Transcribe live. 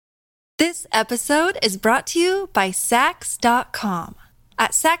This episode is brought to you by Sax.com.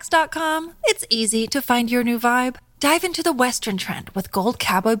 At Sax.com, it's easy to find your new vibe. Dive into the Western trend with gold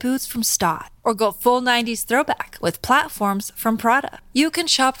cowboy boots from Stott, or go full 90s throwback with platforms from Prada. You can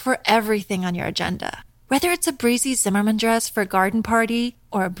shop for everything on your agenda, whether it's a breezy Zimmermann dress for a garden party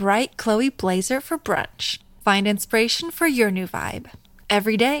or a bright Chloe blazer for brunch. Find inspiration for your new vibe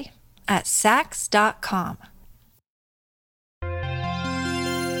every day at Sax.com.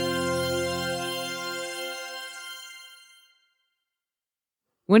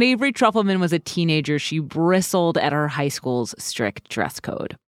 When Avery Trufelman was a teenager, she bristled at her high school's strict dress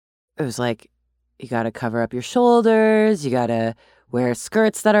code. It was like, you gotta cover up your shoulders, you gotta wear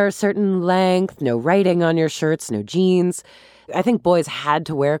skirts that are a certain length, no writing on your shirts, no jeans. I think boys had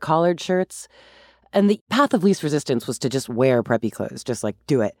to wear collared shirts. And the path of least resistance was to just wear preppy clothes, just like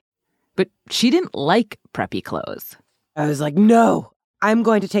do it. But she didn't like preppy clothes. I was like, no, I'm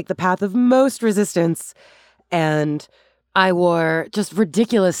going to take the path of most resistance. And I wore just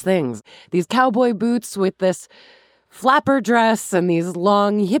ridiculous things. These cowboy boots with this flapper dress and these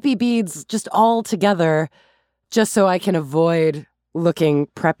long hippie beads just all together just so I can avoid looking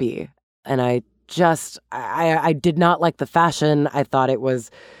preppy. And I did not like the fashion. I thought it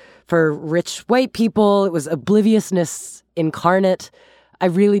was for rich white people. It was obliviousness incarnate. I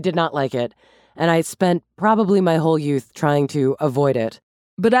really did not like it. And I spent probably my whole youth trying to avoid it.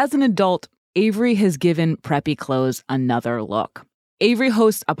 But as an adult, Avery has given preppy clothes another look. Avery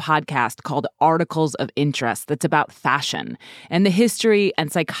hosts a podcast called Articles of Interest that's about fashion and the history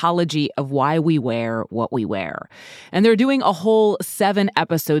and psychology of why we wear what we wear. And they're doing a whole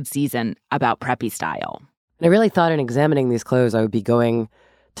 7-episode season about preppy style. And I really thought in examining these clothes, I would be going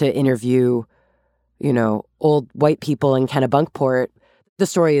to interview, old white people in Kennebunkport. The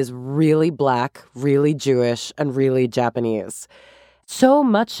story is really Black, really Jewish, and really Japanese. So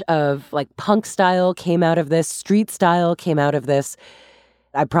much of punk style came out of this, street style came out of this.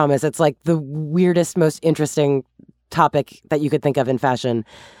 I promise it's like the weirdest, most interesting topic that you could think of in fashion.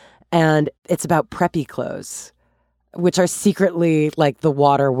 And it's about preppy clothes, which are secretly like the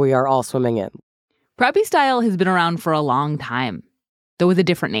water we are all swimming in. Preppy style has been around for a long time, though with a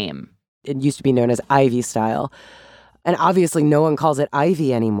different name. It used to be known as Ivy style. And obviously no one calls it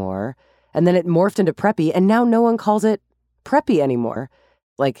Ivy anymore. And then it morphed into preppy, and now no one calls it preppy anymore.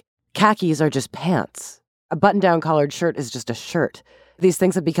 Like, khakis are just pants. A button-down collared shirt is just a shirt. These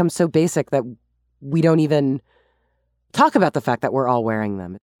things have become so basic that we don't even talk about the fact that we're all wearing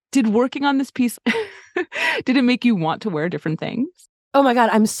them. Did working on this piece, did it make you want to wear different things? Oh my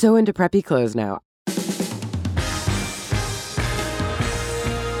God, I'm so into preppy clothes now.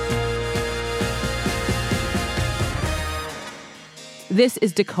 This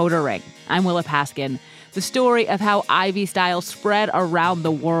is Decoder Ring. I'm Willa Paskin. The story of how Ivy style spread around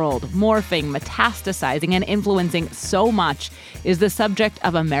the world, morphing, metastasizing, and influencing so much is the subject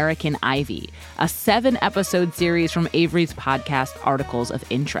of American Ivy, a 7-episode series from Avery's podcast, Articles of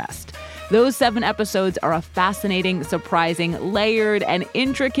Interest. Those 7 episodes are a fascinating, surprising, layered, and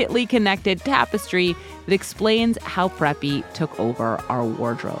intricately connected tapestry that explains how preppy took over our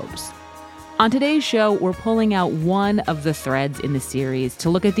wardrobes. On today's show, we're pulling out one of the threads in the series to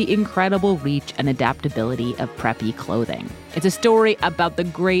look at the incredible reach and adaptability of preppy clothing. It's a story about the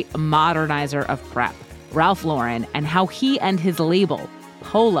great modernizer of prep, Ralph Lauren, and how he and his label,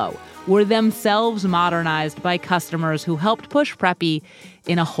 Polo, were themselves modernized by customers who helped push preppy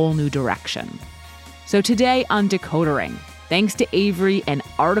in a whole new direction. So today on Decodering, thanks to Avery and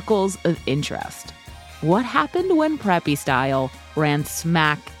Articles of Interest, what happened when preppy style ran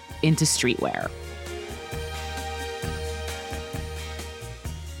smack into streetwear?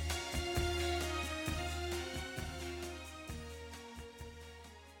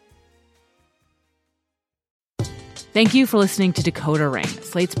 Thank you for listening to Decoder Ring,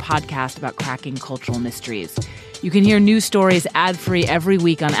 Slate's podcast about cracking cultural mysteries. You can hear new stories ad-free every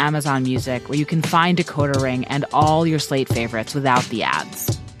week on Amazon Music, where you can find Decoder Ring and all your Slate favorites without the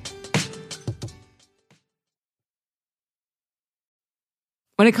ads.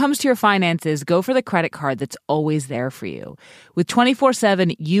 When it comes to your finances, go for the credit card that's always there for you. With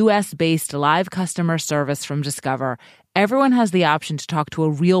 24/7 U.S.-based live customer service from Discover, everyone has the option to talk to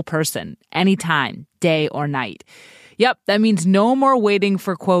a real person anytime, day or night. Yep, that means no more waiting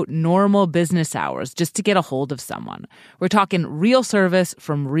for, quote, normal business hours just to get a hold of someone. We're talking real service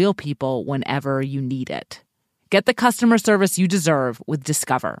from real people whenever you need it. Get the customer service you deserve with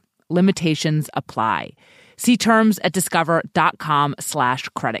Discover. Limitations apply. See terms at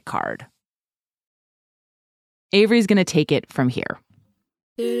discover.com/credit card. Avery's going to take it from here.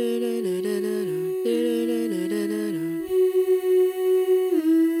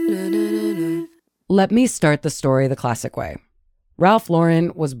 Let me start the story the classic way. Ralph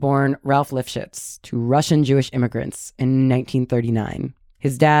Lauren was born Ralph Lifshitz to Russian Jewish immigrants in 1939.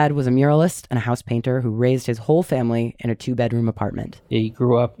 His dad was a muralist and a house painter who raised his whole family in a 2-bedroom apartment. He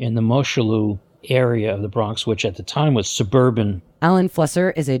grew up in the Moshulu area of the Bronx, which at the time was suburban. Alan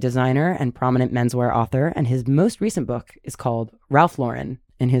Flusser is a designer and prominent menswear author, and his most recent book is called Ralph Lauren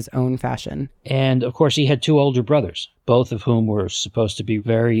in His Own Fashion. And, of course, he had 2 older brothers, both of whom were supposed to be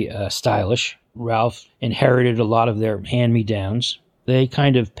very stylish. Ralph inherited a lot of their hand-me-downs. They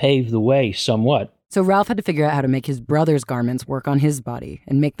kind of paved the way somewhat. So Ralph had to figure out how to make his brother's garments work on his body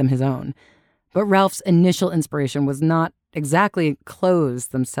and make them his own. But Ralph's initial inspiration was not exactly clothes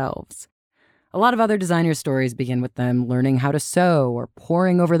themselves. A lot of other designers' stories begin with them learning how to sew or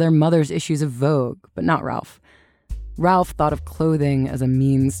poring over their mother's issues of Vogue, but not Ralph. Ralph thought of clothing as a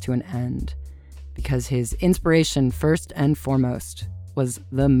means to an end, because his inspiration, first and foremost, was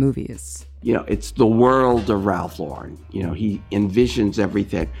the movies. It's the world of Ralph Lauren. He envisions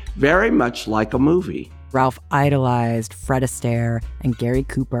everything very much like a movie. Ralph idolized Fred Astaire and Gary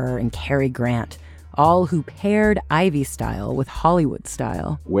Cooper and Cary Grant, all who paired Ivy style with Hollywood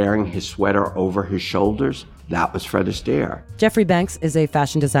style. Wearing his sweater over his shoulders, that was Fred Astaire. Jeffrey Banks is a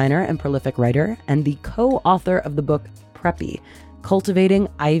fashion designer and prolific writer and the co-author of the book Preppy, Cultivating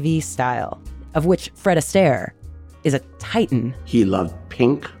Ivy Style, of which Fred Astaire is a titan. He loved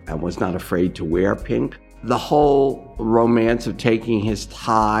pink and was not afraid to wear pink. The whole romance of taking his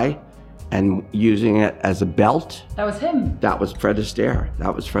tie and using it as a belt. That was him. That was Fred Astaire.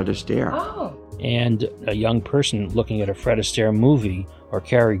 Oh. And a young person looking at a Fred Astaire movie or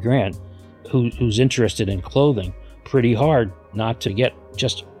Cary Grant who's interested in clothing, pretty hard not to get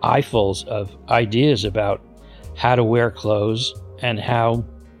just eyefuls of ideas about how to wear clothes and how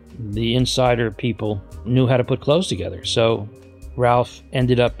the insider people knew how to put clothes together. So Ralph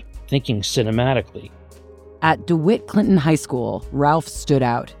ended up thinking cinematically. At DeWitt Clinton High School, Ralph stood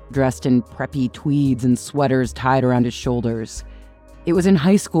out, dressed in preppy tweeds and sweaters tied around his shoulders. It was in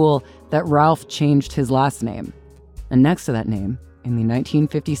high school that Ralph changed his last name. And next to that name, in the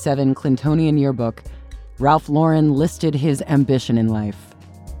 1957 Clintonian yearbook, Ralph Lauren listed his ambition in life: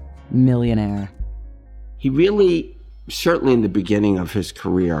 millionaire. He really, certainly in the beginning of his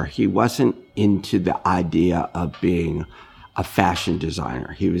career, he wasn't into the idea of being a fashion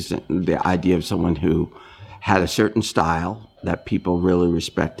designer. He was the idea of someone who had a certain style that people really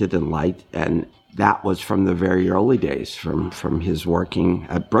respected and liked, and that was from the very early days, from his working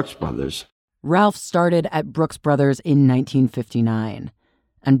at Brooks Brothers. Ralph started at Brooks Brothers in 1959,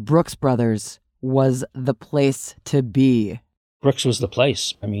 and Brooks Brothers was the place to be. Brooks was the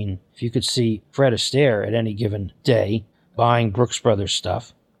place. I mean, if you could see Fred Astaire at any given day buying Brooks Brothers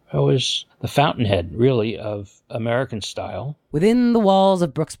stuff, it was the fountainhead, really, of American style. Within the walls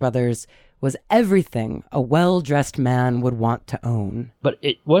of Brooks Brothers was everything a well-dressed man would want to own. But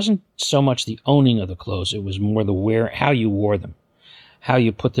it wasn't so much the owning of the clothes. It was more the how you wore them, how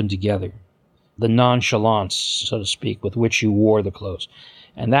you put them together, the nonchalance, so to speak, with which you wore the clothes.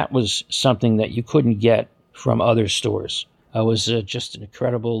 And that was something that you couldn't get from other stores. It was just an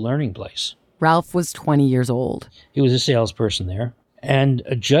incredible learning place. Ralph was 20 years old. He was a salesperson there. And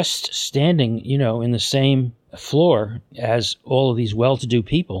just standing, in the same floor as all of these well-to-do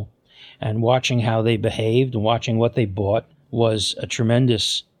people and watching how they behaved and watching what they bought was a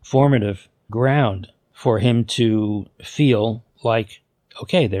tremendous formative ground for him to feel like,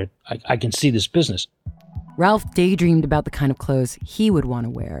 okay, I can see this business. Ralph daydreamed about the kind of clothes he would want to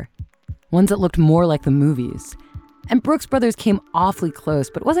wear, ones that looked more like the movies. And Brooks Brothers came awfully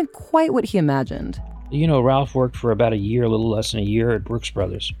close, but it wasn't quite what he imagined. Ralph worked for about a year, a little less than a year at Brooks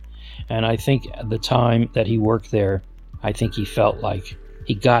Brothers. And I think at the time that he worked there, I think he felt like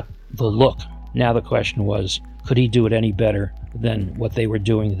he got the look. Now the question was, could he do it any better than what they were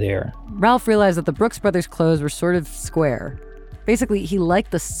doing there? Ralph realized that the Brooks Brothers clothes were sort of square. Basically, he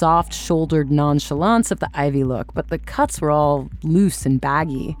liked the soft-shouldered nonchalance of the Ivy look, but the cuts were all loose and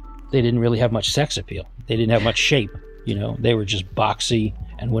baggy. They didn't really have much sex appeal. They didn't have much shape. They were just boxy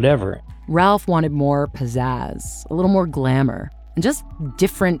and whatever. Ralph wanted more pizzazz, a little more glamour, and just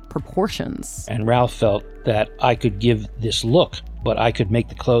different proportions. And Ralph felt that I could give this look, but I could make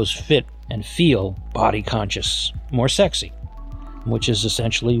the clothes fit and feel body conscious, more sexy, which is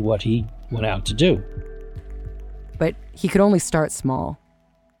essentially what he went out to do. But he could only start small.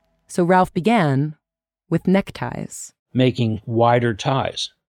 So Ralph began with neckties. Making wider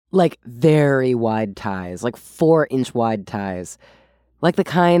ties. Like very wide ties, like 4-inch wide ties. Like the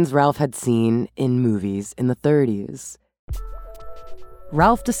kinds Ralph had seen in movies in the 30s.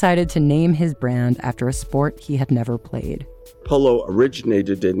 Ralph decided to name his brand after a sport he had never played. Polo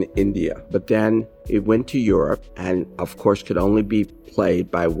originated in India, but then it went to Europe and, of course, could only be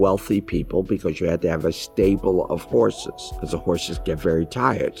played by wealthy people because you had to have a stable of horses because the horses get very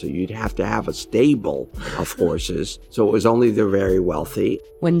tired. So you'd have to have a stable of horses. So it was only the very wealthy.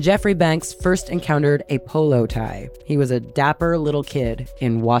 When Jeffrey Banks first encountered a polo tie, he was a dapper little kid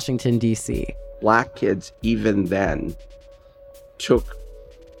in Washington, D.C. Black kids, even then,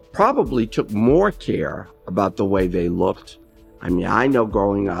 probably took more care about the way they looked. I mean, I know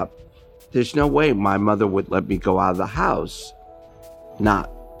growing up, there's no way my mother would let me go out of the house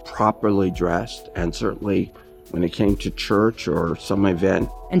not properly dressed, and certainly when it came to church or some event.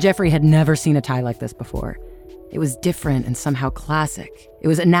 And Jeffrey had never seen a tie like this before. It was different and somehow classic. It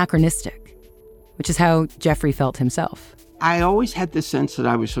was anachronistic, which is how Jeffrey felt himself. I always had the sense that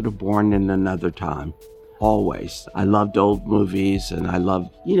I was sort of born in another time. Always. I loved old movies, and I loved,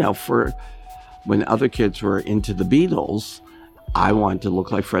 for when other kids were into the Beatles, I wanted to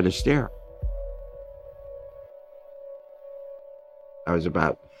look like Fred Astaire. I was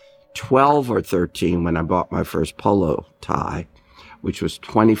about 12 or 13 when I bought my first polo tie, which was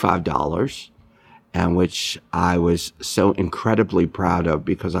 $25, and which I was so incredibly proud of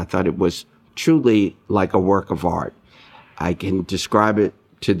because I thought it was truly like a work of art. I can describe it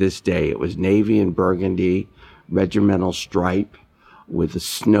to this day. It was navy and burgundy, regimental stripe with a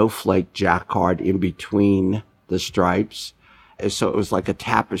snowflake jacquard in between the stripes. So it was like a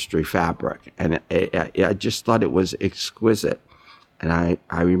tapestry fabric, and I just thought it was exquisite. And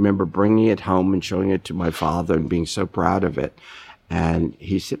I remember bringing it home and showing it to my father and being so proud of it. And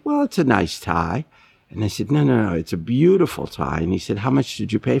he said, well, it's a nice tie. And I said, no, it's a beautiful tie. And he said, how much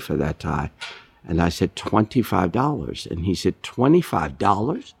did you pay for that tie? And I said, $25. And he said,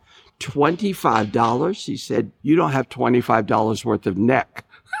 $25? $25? He said, you don't have $25 worth of neck.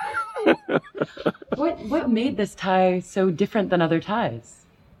 What made this tie so different than other ties?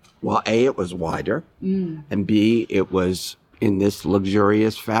 Well, A, it was wider, and B, it was in this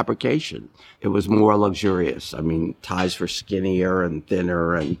luxurious fabrication. It was more luxurious. I mean, ties were skinnier and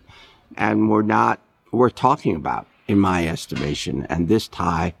thinner, and were not worth talking about, in my estimation. And this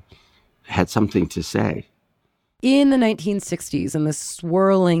tie had something to say. In the 1960s, in the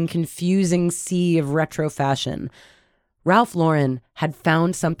swirling, confusing sea of retro fashion, Ralph Lauren had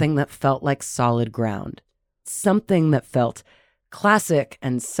found something that felt like solid ground. Something that felt classic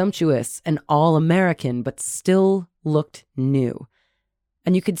and sumptuous and all-American, but still looked new.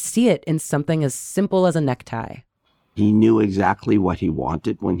 And you could see it in something as simple as a necktie. He knew exactly what he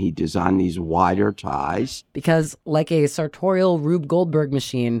wanted when he designed these wider ties. Because, like a sartorial Rube Goldberg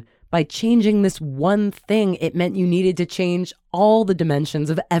machine, by changing this one thing, it meant you needed to change all the dimensions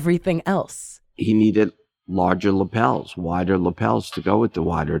of everything else. He needed larger lapels, wider lapels to go with the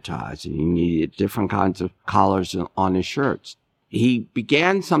wider ties. And he needed different kinds of collars on his shirts. He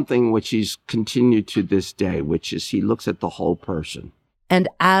began something which he's continued to this day, which is he looks at the whole person. And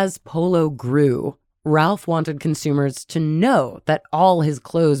as polo grew, Ralph wanted consumers to know that all his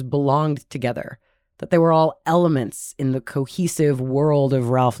clothes belonged together, that they were all elements in the cohesive world of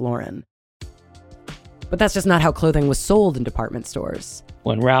Ralph Lauren. But that's just not how clothing was sold in department stores.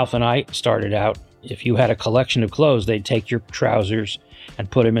 When Ralph and I started out, if you had a collection of clothes, they'd take your trousers and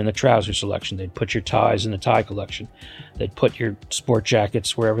put them in the trouser selection. They'd put your ties in the tie collection. They'd put your sport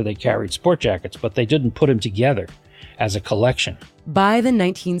jackets wherever they carried sport jackets, but they didn't put them together as a collection. By the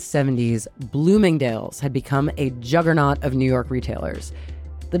 1970s, Bloomingdale's had become a juggernaut of New York retailers.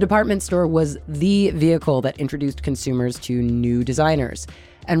 The department store was the vehicle that introduced consumers to new designers,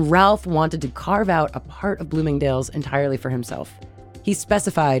 and Ralph wanted to carve out a part of Bloomingdale's entirely for himself. He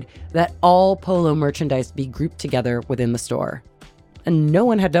specified that all polo merchandise be grouped together within the store. And no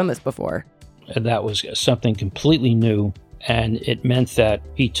one had done this before. And that was something completely new, and it meant that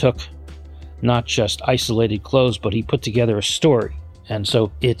he took not just isolated clothes, but he put together a story. And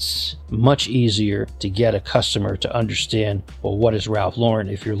so it's much easier to get a customer to understand, well, what is Ralph Lauren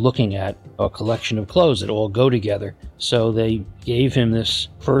if you're looking at a collection of clothes that all go together. So they gave him this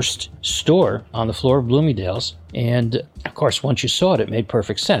first store on the floor of Bloomingdale's. And of course, once you saw it, it made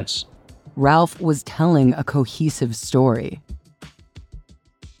perfect sense. Ralph was telling a cohesive story.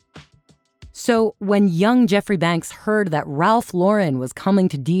 So when young Jeffrey Banks heard that Ralph Lauren was coming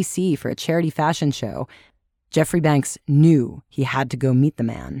to D.C. for a charity fashion show, Jeffrey Banks knew he had to go meet the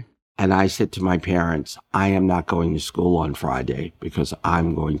man. And I said to my parents, I am not going to school on Friday because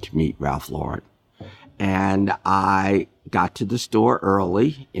I'm going to meet Ralph Lauren. And I got to the store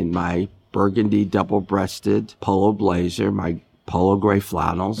early in my burgundy double-breasted polo blazer, my polo gray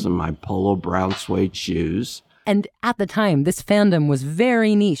flannels, and my polo brown suede shoes. And at the time, this fandom was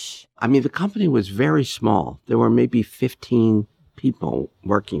very niche. I mean, the company was very small. There were maybe 15 people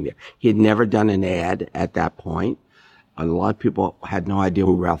working there. He had never done an ad at that point. A lot of people had no idea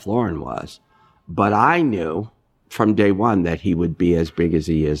who Ralph Lauren was. But I knew from day one that he would be as big as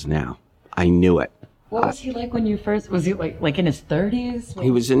he is now. I knew it. What was he like when you first, was he like in his 30s?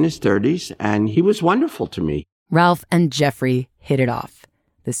 He was in his 30s, and he was wonderful to me. Ralph and Jeffrey hit it off.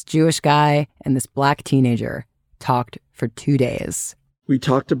 This Jewish guy and this black teenager talked for 2 days. We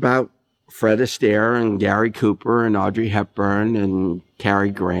talked about Fred Astaire and Gary Cooper and Audrey Hepburn and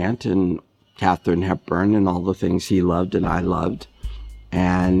Cary Grant and Katharine Hepburn and all the things he loved and I loved.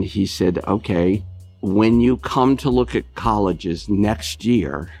 And he said, okay, when you come to look at colleges next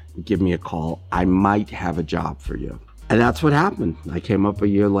year, give me a call. I might have a job for you. And that's what happened. I came up a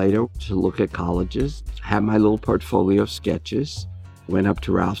year later to look at colleges, had my little portfolio of sketches, went up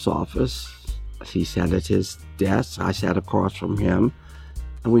to Ralph's office. He sat at his desk. I sat across from him.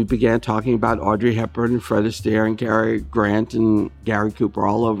 And we began talking about Audrey Hepburn and Fred Astaire and Cary Grant and Gary Cooper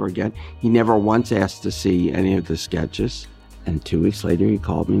all over again. He never once asked to see any of the sketches. And 2 weeks later, he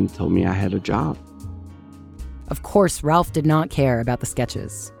called me and told me I had a job. Of course, Ralph did not care about the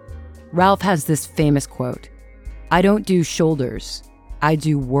sketches. Ralph has this famous quote, "I don't do shoulders, I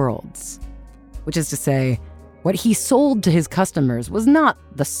do worlds." Which is to say, what he sold to his customers was not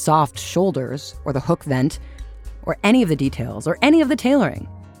the soft shoulders or the hook vent or any of the details or any of the tailoring.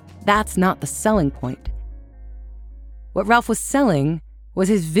 That's not the selling point. What Ralph was selling was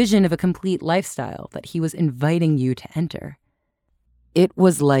his vision of a complete lifestyle that he was inviting you to enter. It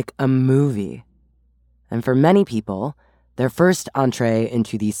was like a movie. And for many people, their first entree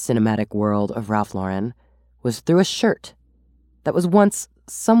into the cinematic world of Ralph Lauren was through a shirt that was once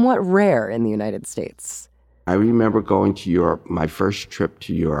somewhat rare in the United States. I remember going to Europe, my first trip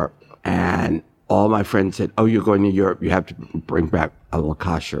to Europe, and all my friends said, oh, you're going to Europe, you have to bring back a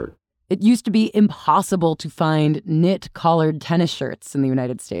Lacoste shirt. It used to be impossible to find knit collared tennis shirts in the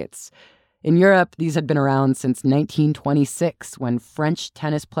United States. In Europe, these had been around since 1926, when French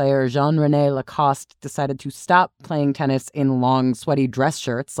tennis player Jean-René Lacoste decided to stop playing tennis in long, sweaty dress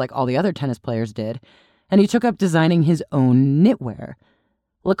shirts like all the other tennis players did, and he took up designing his own knitwear.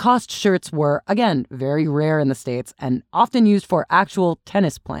 Lacoste shirts were, again, very rare in the States and often used for actual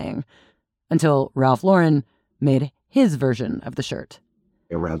tennis playing, until Ralph Lauren made his version of the shirt.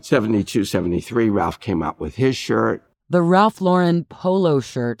 Around 72, 73, Ralph came out with his shirt. The Ralph Lauren polo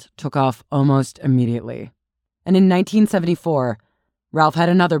shirt took off almost immediately. And in 1974, Ralph had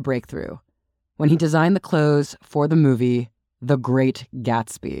another breakthrough when he designed the clothes for the movie The Great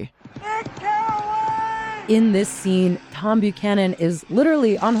Gatsby. In this scene, Tom Buchanan is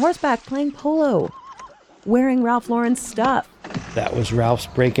literally on horseback playing polo, wearing Ralph Lauren's stuff. That was Ralph's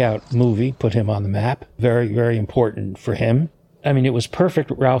breakout movie, put him on the map. Very, very important for him. I mean, it was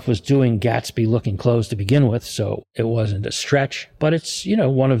perfect. Ralph was doing Gatsby-looking clothes to begin with, so it wasn't a stretch. But it's,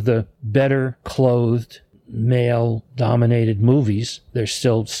 one of the better clothed, male-dominated movies. There's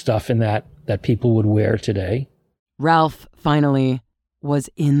still stuff in that people would wear today. Ralph, finally, was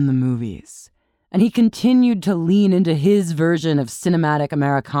in the movies. And he continued to lean into his version of cinematic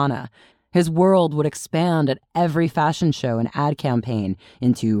Americana. His world would expand at every fashion show and ad campaign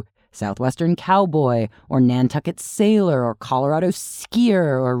into Southwestern cowboy or Nantucket sailor or Colorado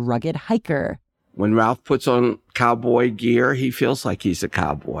skier or rugged hiker. When Ralph puts on cowboy gear, he feels like he's a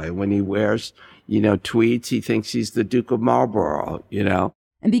cowboy. When he wears, tweeds, he thinks he's the Duke of Marlborough,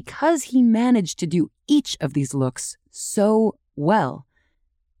 And because he managed to do each of these looks so well,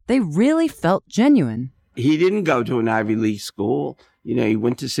 they really felt genuine. He didn't go to an Ivy League school. He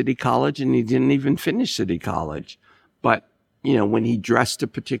went to City College and he didn't even finish City College. But when he dressed a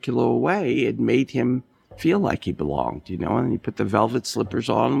particular way, it made him feel like he belonged, and he put the velvet slippers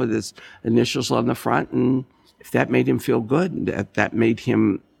on with his initials on the front. And if that made him feel good, that made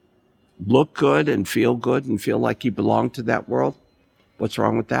him look good and feel like he belonged to that world, what's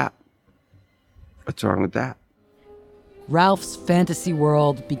wrong with that? What's wrong with that? Ralph's fantasy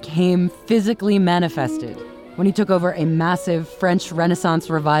world became physically manifested when he took over a massive French Renaissance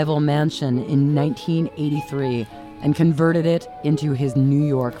revival mansion in 1983 and converted it into his New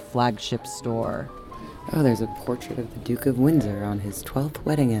York flagship store. Oh, there's a portrait of the Duke of Windsor on his 12th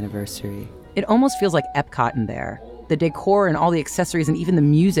wedding anniversary. It almost feels like Epcot in there. The decor and all the accessories and even the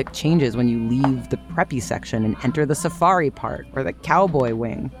music changes when you leave the Preppy section and enter the safari part or the cowboy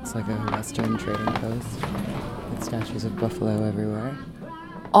wing. It's like a Western trading post with statues of buffalo everywhere.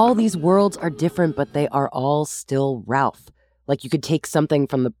 All these worlds are different, but they are all still Ralph. Like you could take something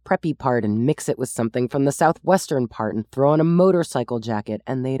from the Preppy part and mix it with something from the Southwestern part and throw on a motorcycle jacket,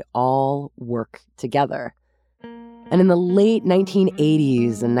 and they'd all work together. And in the late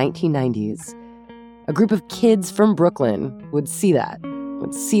 1980s and 1990s, a group of kids from Brooklyn would see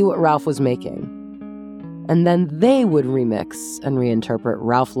what Ralph was making. And then they would remix and reinterpret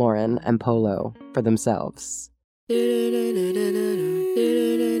Ralph Lauren and Polo for themselves.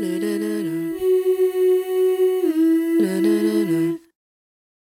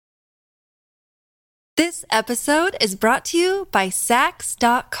 This episode is brought to you by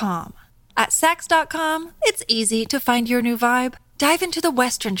Saks.com. At Saks.com, it's easy to find your new vibe. Dive into the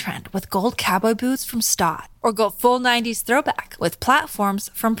Western trend with gold cowboy boots from Stott, or go full 90s throwback with platforms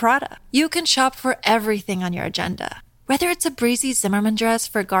from Prada. You can shop for everything on your agenda, whether it's a breezy Zimmermann dress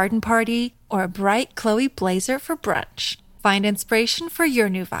for a garden party or a bright Chloe blazer for brunch. Find inspiration for your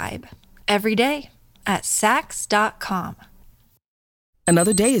new vibe every day at Saks.com.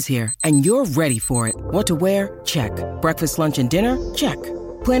 Another day is here, and you're ready for it. What to wear? Check. Breakfast, lunch, and dinner? Check.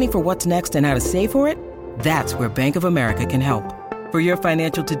 Planning for what's next and how to save for it? That's where Bank of America can help. For your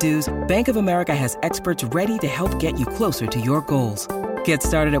financial to-dos, Bank of America has experts ready to help get you closer to your goals. Get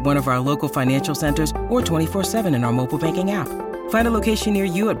started at one of our local financial centers or 24/7 in our mobile banking app. Find a location near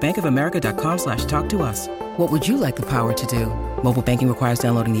you at bankofamerica.com/talktous. What would you like the power to do? Mobile banking requires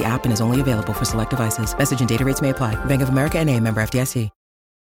downloading the app and is only available for select devices. Message and data rates may apply. Bank of America N.A., member FDIC.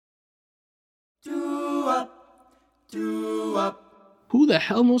 Who the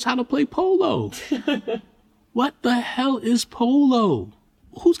hell knows how to play polo? What the hell is polo?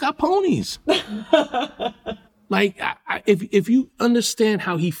 Who's got ponies? Like, if you understand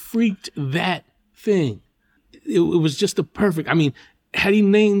how he freaked that thing, it was just the perfect. I mean, had he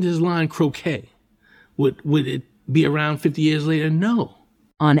named his line croquet, would it be around 50 years later? No.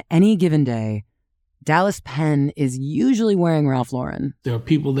 On any given day, Dallas Penn is usually wearing Ralph Lauren. There are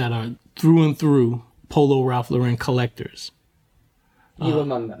people that are through and through Polo Ralph Lauren collectors. You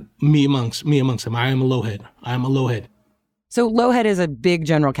among them. Me amongst them. I am a lowhead. So lowhead is a big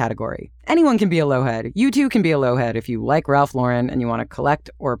general category. Anyone can be a lowhead. You too can be a lowhead if you like Ralph Lauren and you want to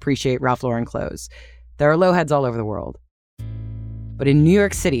collect or appreciate Ralph Lauren clothes. There are lowheads all over the world. But in New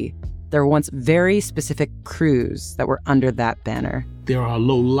York City, there were once very specific crews that were under that banner. There are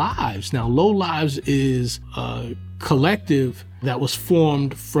Low Lives. Now, Low Lives is a collective that was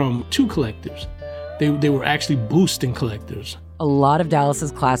formed from two collectives. They were actually boosting collectors. A lot of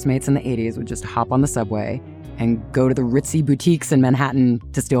Dallas's classmates in the 80s would just hop on the subway and go to the ritzy boutiques in Manhattan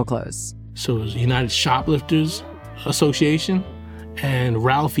to steal clothes. So it was United Shoplifters Association and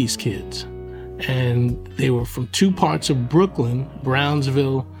Ralphie's Kids. And they were from two parts of Brooklyn,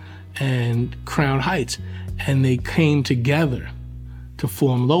 Brownsville and Crown Heights. And they came together to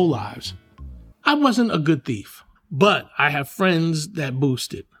form Low Lives. I wasn't a good thief, but I have friends that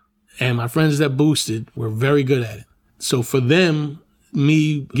boosted. And my friends that boosted were very good at it. So for them,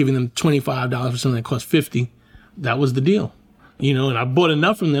 me giving them $25 for something that cost $50, that was the deal. You know, and I bought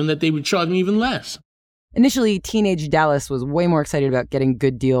enough from them that they would charge me even less. Initially, teenage Dallas was way more excited about getting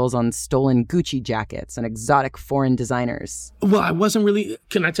good deals on stolen Gucci jackets and exotic foreign designers. Well, I wasn't really,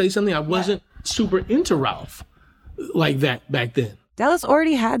 can I tell you something? I wasn't super into Ralph like that back then. Dallas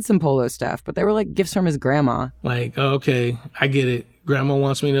already had some polo stuff, but they were like gifts from his grandma. Like, okay, I get it. Grandma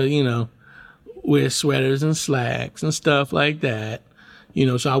wants me to, wear sweaters and slacks and stuff like that.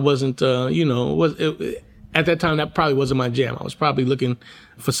 So I wasn't, at that time, that probably wasn't my jam. I was probably looking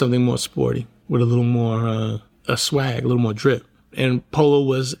for something more sporty with a little more a swag, a little more drip. And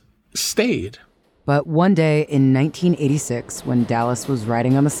polo stayed. But one day in 1986, when Dallas was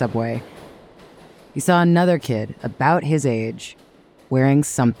riding on the subway, he saw another kid about his age wearing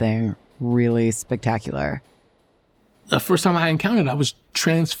something really spectacular. The first time I encountered it, I was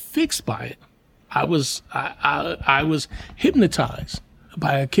transfixed by it. I was hypnotized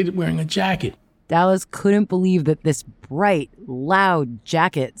by a kid wearing a jacket. Dallas couldn't believe that this bright, loud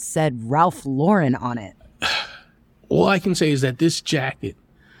jacket said Ralph Lauren on it. All I can say is that this jacket,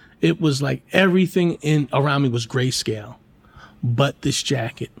 it was like everything around me was grayscale. But this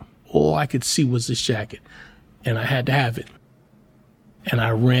jacket, all I could see was this jacket. And I had to have it. And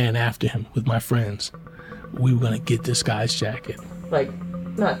I ran after him with my friends. We were going to get this guy's jacket. Like,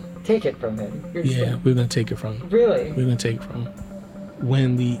 not take it from him. Yeah, we were going to take it from him. Really? We were going to take it from him.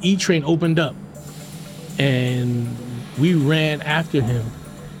 When the E-train opened up and we ran after him,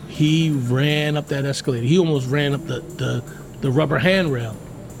 he ran up that escalator. He almost ran up the rubber handrail.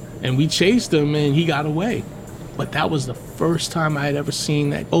 And we chased him and he got away. But that was the first time I had ever seen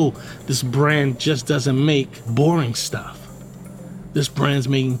that, this brand just doesn't make boring stuff. This brand's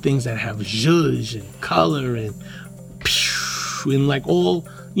making things that have zhuzh and color and like all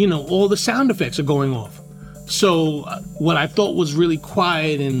the sound effects are going off. So what I thought was really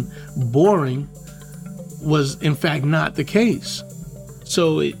quiet and boring was in fact not the case.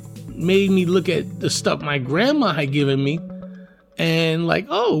 So it made me look at the stuff my grandma had given me and like,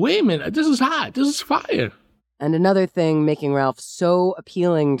 oh, wait a minute, this is hot, this is fire. And another thing making Ralph so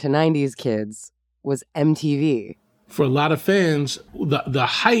appealing to 90s kids was MTV. For a lot of fans, the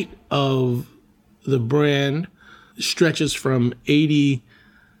height of the brand stretches from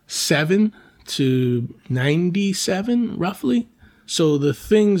 87 to 97, roughly. So the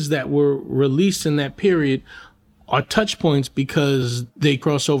things that were released in that period are touch points because they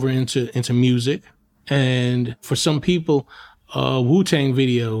cross over into music. And for some people, Wu-Tang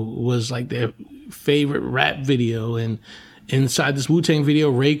video was like their favorite rap video. And inside this Wu-Tang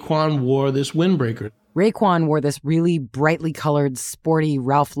video, Raekwon wore this windbreaker. Raekwon wore this really brightly colored, sporty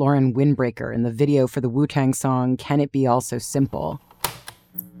Ralph Lauren windbreaker in the video for the Wu-Tang song, Can It Be All So Simple?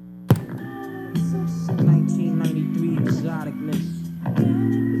 1993 exoticness.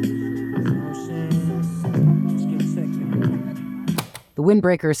 The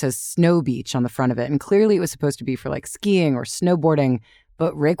windbreaker says Snow Beach on the front of it, and clearly it was supposed to be for like skiing or snowboarding,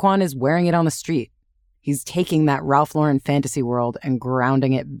 but Raekwon is wearing it on the street. He's taking that Ralph Lauren fantasy world and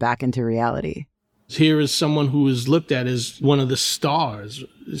grounding it back into reality. Here is someone who is looked at as one of the stars,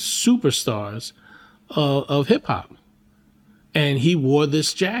 superstars of hip hop. And he wore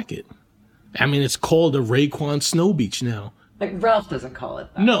this jacket. I mean, it's called a Raekwon Snow Beach now. Like, Ralph doesn't call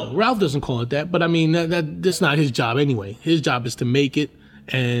it that. No, Ralph doesn't call it that. But I mean, that's not his job anyway. His job is to make it,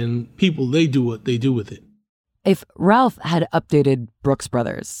 and people, they do what they do with it. If Ralph had updated Brooks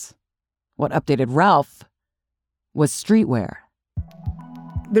Brothers, what updated Ralph was streetwear.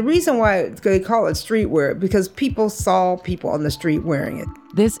 The reason why they call it streetwear, because people saw people on the street wearing it.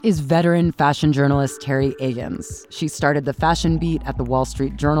 This is veteran fashion journalist Terry Agins. She started the fashion beat at the Wall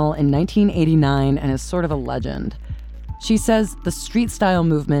Street Journal in 1989 and is sort of a legend. She says the street style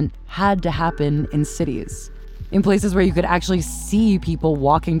movement had to happen in cities, in places where you could actually see people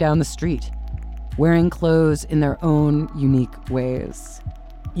walking down the street, wearing clothes in their own unique ways.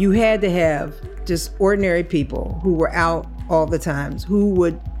 You had to have just ordinary people who were out all the times, who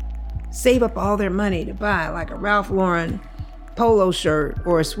would save up all their money to buy like a Ralph Lauren polo shirt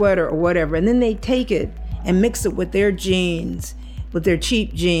or a sweater or whatever, and then they take it and mix it with their jeans, with their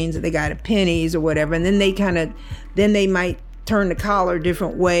cheap jeans that they got at Penny's or whatever, and then they might turn the collar a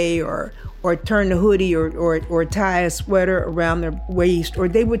different way or turn the hoodie or tie a sweater around their waist, or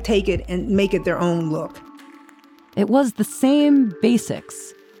they would take it and make it their own look. It was the same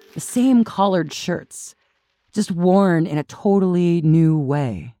basics, the same collared shirts, just worn in a totally new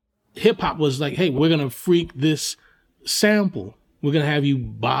way. Hip hop was like, hey, we're going to freak this sample. We're going to have you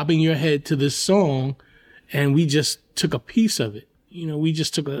bobbing your head to this song. And we just took a piece of it. You know, we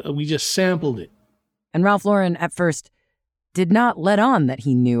just sampled it. And Ralph Lauren at first did not let on that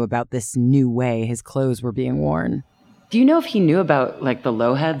he knew about this new way his clothes were being worn. Do you know if he knew about like the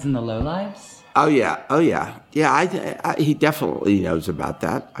low heads and the low lives? Oh yeah. Yeah, he definitely knows about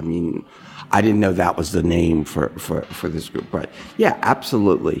that. I mean, I didn't know that was the name for this group, but yeah,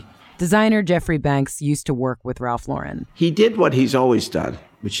 absolutely. Designer Jeffrey Banks used to work with Ralph Lauren. He did what he's always done,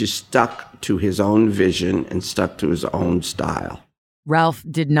 which is stuck to his own vision and stuck to his own style. Ralph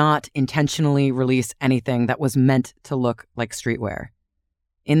did not intentionally release anything that was meant to look like streetwear.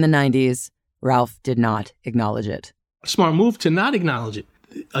 In the 90s, Ralph did not acknowledge it. Smart move to not acknowledge it.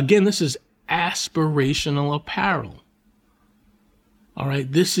 Again, this is aspirational apparel. All right,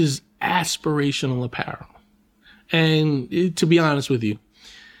 this is aspirational apparel. And to be honest with you,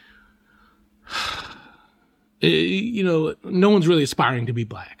 you know, no one's really aspiring to be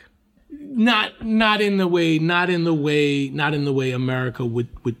black. Not in the way America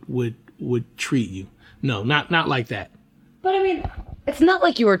would treat you. No, not like that. But I mean, it's not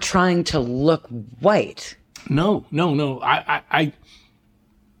like you were trying to look white. No. I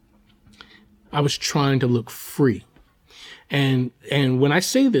was trying to look free. And when I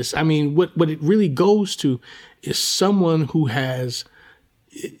say this, I mean, what it really goes to is someone who has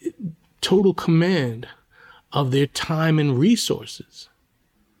total command of their time and resources.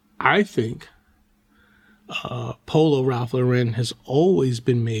 I think Polo Ralph Lauren has always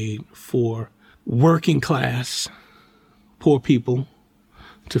been made for working class, poor people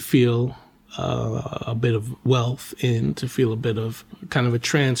to feel a bit of wealth in, to feel a bit of kind of a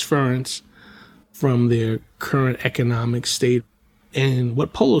transference from their current economic state. And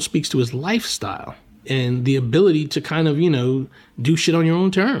what Polo speaks to is lifestyle and the ability to kind of, you know, do shit on your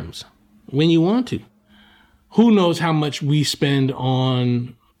own terms when you want to. Who knows how much we spend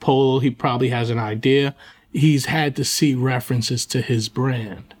on Polo? He probably has an idea. He's had to see references to his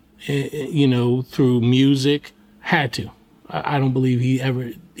brand, you know, through music. Had to. I don't believe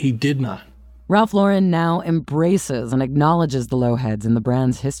he did not. Ralph Lauren now embraces and acknowledges the Lowheads in the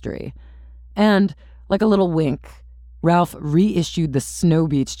brand's history. And, like a little wink, Ralph reissued the Snow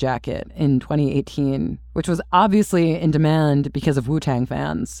Beach jacket in 2018, which was obviously in demand because of Wu-Tang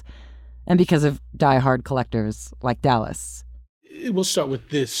fans and because of die-hard collectors like Dallas. We'll start with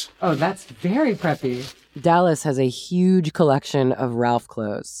this. Oh, that's very preppy. Dallas has a huge collection of Ralph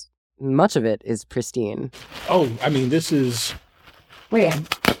clothes. Much of it is pristine. Oh, I mean, this is... Wait,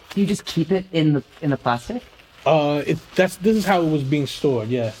 do you just keep it in the plastic? This is how it was being stored,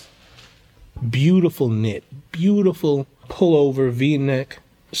 yes. Beautiful knit, beautiful pullover V-neck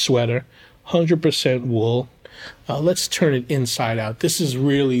sweater, 100% wool. Let's turn it inside out. This is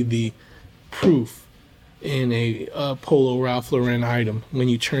really the proof in a Polo Ralph Lauren item when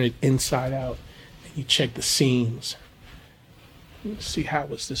you turn it inside out and you check the seams. Let's see, how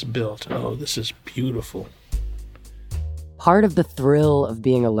was this built? Oh, this is beautiful. Part of the thrill of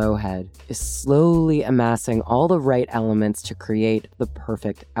being a Lowhead is slowly amassing all the right elements to create the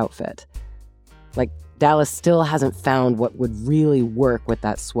perfect outfit. Like, Dallas still hasn't found what would really work with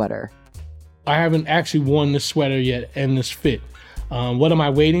that sweater. I haven't actually worn this sweater yet and this fit. What am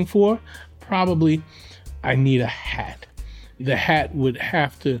I waiting for? Probably I need a hat. The hat would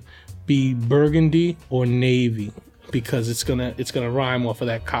have to be burgundy or navy because it's gonna rhyme off of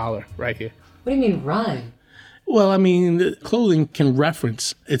that collar right here. What do you mean rhyme? Well, I mean, the clothing can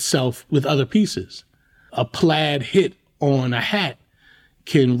reference itself with other pieces. A plaid hit on a hat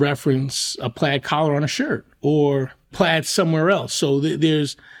can reference a plaid collar on a shirt or plaid somewhere else. So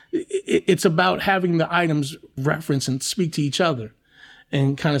it's about having the items reference and speak to each other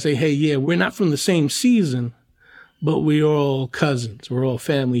and kind of say, hey, yeah, we're not from the same season, but we're all cousins. We're all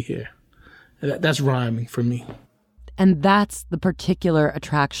family here. That's rhyming for me. And that's the particular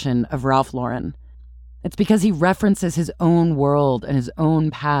attraction of Ralph Lauren. It's because he references his own world and his own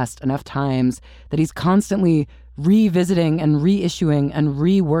past enough times that he's constantly revisiting and reissuing and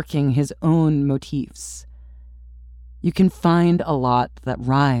reworking his own motifs. You can find a lot that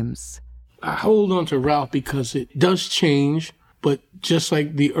rhymes. I hold on to Ralph because it does change, but just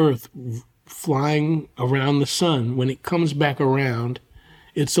like the earth flying around the sun, when it comes back around,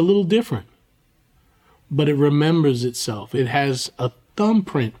 it's a little different. But it remembers itself. It has a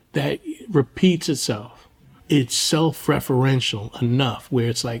thumbprint that repeats itself. It's self-referential enough where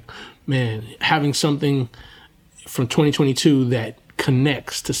it's like, man, having something from 2022 that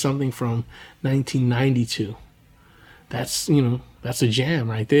connects to something from 1992. That's a jam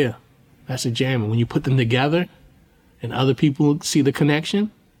right there. That's a jam. And when you put them together and other people see the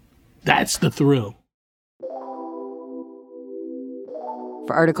connection, that's the thrill.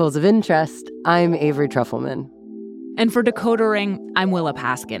 For Articles of Interest, I'm Avery Trufelman. And for Decodering, I'm Willa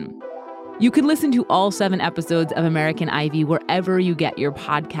Paskin. You can listen to all 7 episodes of American Ivy wherever you get your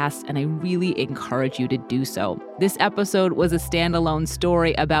podcasts, and I really encourage you to do so. This episode was a standalone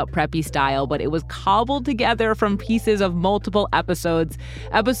story about Preppy style, but it was cobbled together from pieces of multiple episodes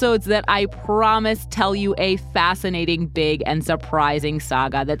that I promise tell you a fascinating, big, and surprising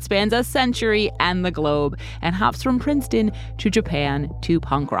saga that spans a century and the globe and hops from Princeton to Japan to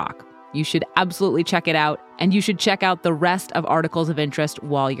punk rock. You should absolutely check it out, and you should check out the rest of Articles of Interest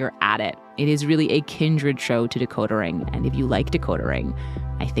while you're at it. It is really a kindred show to Decodering, and if you like Decodering,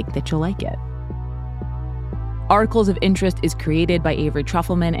 I think that you'll like it. Articles of Interest is created by Avery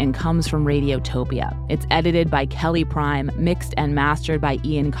Trufelman and comes from Radiotopia. It's edited by Kelly Prime, mixed and mastered by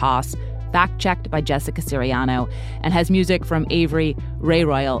Ian Koss, fact-checked by Jessica Siriano, and has music from Avery, Ray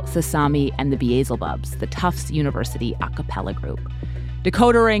Royal, Sasami, and the Beelzebubs, the Tufts University a cappella group.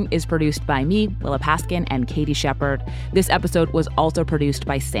 Decodering is produced by me, Willa Paskin, and Katie Shepard. This episode was also produced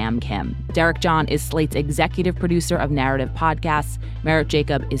by Sam Kim. Derek John is Slate's executive producer of narrative podcasts. Merritt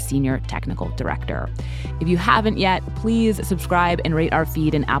Jacob is senior technical director. If you haven't yet, please subscribe and rate our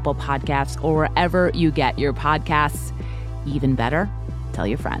feed in Apple Podcasts or wherever you get your podcasts. Even better, tell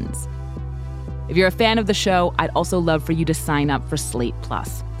your friends. If you're a fan of the show, I'd also love for you to sign up for Slate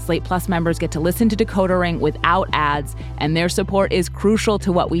Plus. Slate Plus members get to listen to Decodering without ads, and their support is crucial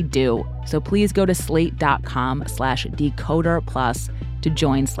to what we do. So please go to slate.com/Decoder Plus to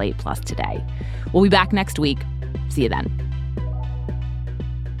join Slate Plus today. We'll be back next week. See you then.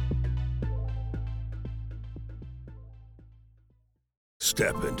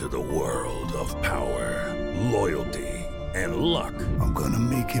 Step into the world of power, loyalty, and luck. I'm gonna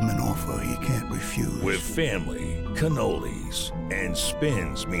make him an offer he can't refuse. With family, cannolis, and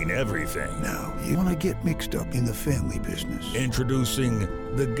spins mean everything. Now, you wanna get mixed up in the family business. Introducing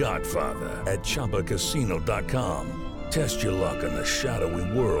The Godfather at ChumbaCasino.com. Test your luck in the shadowy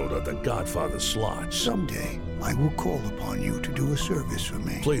world of The Godfather slot. Someday, I will call upon you to do a service for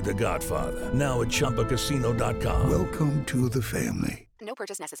me. Play The Godfather, now at ChumbaCasino.com. Welcome to the family. No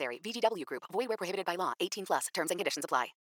purchase necessary. VGW Group. Void where prohibited by law. 18+. Terms and conditions apply.